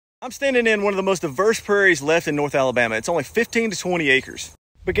I'm standing in one of the most diverse prairies left in North Alabama. It's only 15 to 20 acres.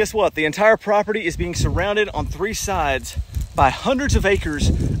 But guess what? The entire property is being surrounded on 3 sides by hundreds of acres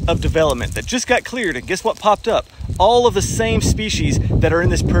of development that just got cleared. And guess what popped up? All of the same species that are in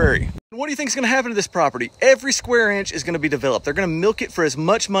this prairie. What do you think is going to happen to this property? Every square inch is going to be developed. They're going to milk it for as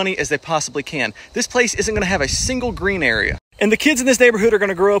much money as they possibly can. This place isn't going to have a single green area. And the kids in this neighborhood are going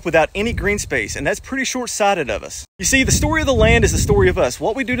to grow up without any green space, and that's pretty short-sighted of us. You see, the story of the land is the story of us.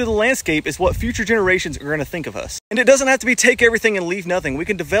 What we do to the landscape is what future generations are going to think of us. And it doesn't have to be take everything and leave nothing. We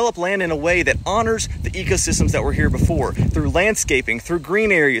can develop land in a way that honors the ecosystems that were here before, through landscaping, through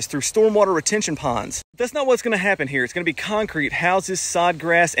green areas, through stormwater retention ponds. But that's not what's going to happen here. It's going to be concrete, houses, sod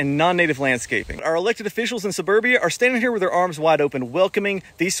grass, and non-native landscaping. Our elected officials in suburbia are standing here with their arms wide open, welcoming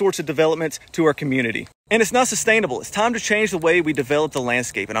these sorts of developments to our community. And it's not sustainable. It's time to change the way we develop the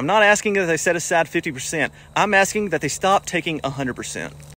landscape. And I'm not asking that they set aside 50%. I'm asking that they stop taking 100%.